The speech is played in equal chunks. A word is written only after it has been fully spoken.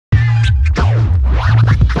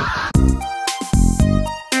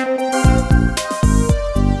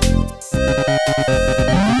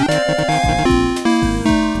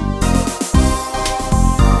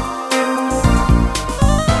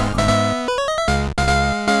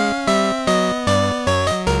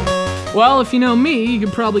Well, if you know me, you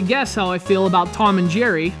can probably guess how I feel about Tom and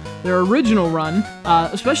Jerry. Their original run,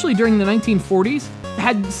 especially during the 1940s,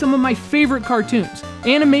 had some of my favorite cartoons.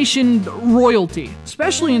 Animation royalty,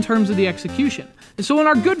 especially in terms of the execution. And so when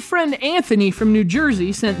our good friend Anthony from New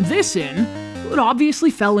Jersey sent this in, it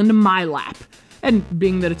obviously fell into my lap. And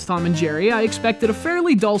being that it's Tom and Jerry, I expected a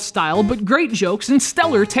fairly dull style, but great jokes and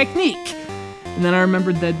stellar technique. And then I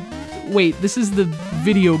remembered that, wait, this is the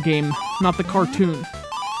video game, not the cartoon.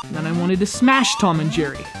 And then I wanted to smash Tom and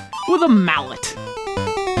Jerry with a mallet.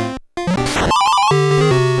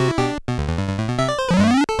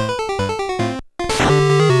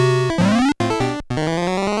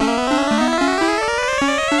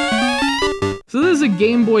 So this is a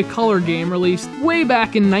Game Boy Color game released way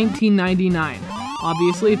back in 1999.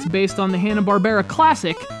 Obviously, it's based on the Hanna-Barbera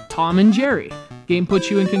classic, Tom and Jerry. The game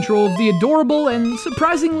puts you in control of the adorable and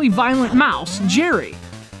surprisingly violent mouse, Jerry,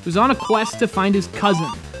 who's on a quest to find his cousin.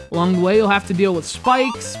 Along the way, you'll have to deal with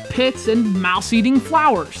spikes, pits, and mouse-eating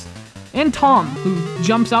flowers. And Tom, who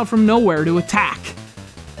jumps out from nowhere to attack.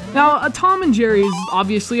 Now, Tom and Jerry is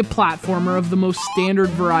obviously a platformer of the most standard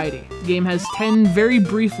variety. The game has 10 very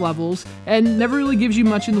brief levels, and never really gives you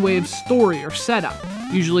much in the way of story or setup.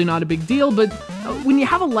 Usually not a big deal, but when you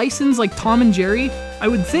have a license like Tom and Jerry, I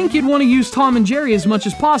would think you'd want to use Tom and Jerry as much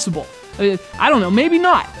as possible. I don't know, maybe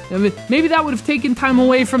not. Maybe that would have taken time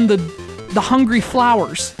away from the hungry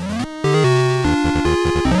flowers.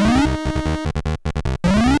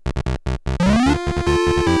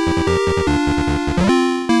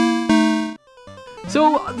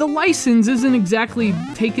 So, the license isn't exactly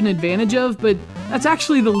taken advantage of, but that's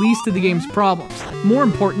actually the least of the game's problems. More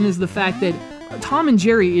important is the fact that Tom and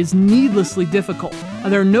Jerry is needlessly difficult.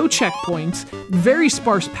 There are no checkpoints, very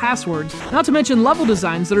sparse passwords, not to mention level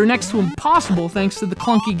designs that are next to impossible thanks to the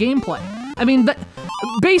clunky gameplay. I mean,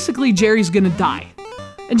 basically Jerry's gonna die.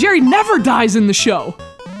 And Jerry never dies in the show!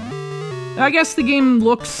 I guess the game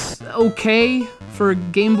looks okay for a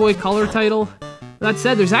Game Boy Color title. That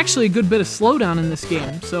said, there's actually a good bit of slowdown in this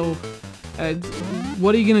game, so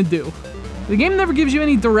what are you gonna do? The game never gives you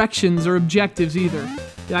any directions or objectives either.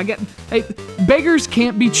 Hey, beggars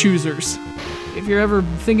can't be choosers. If you're ever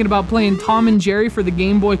thinking about playing Tom and Jerry for the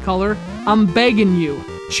Game Boy Color, I'm begging you,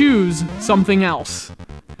 choose something else.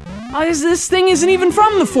 This thing isn't even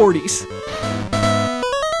from the 40s.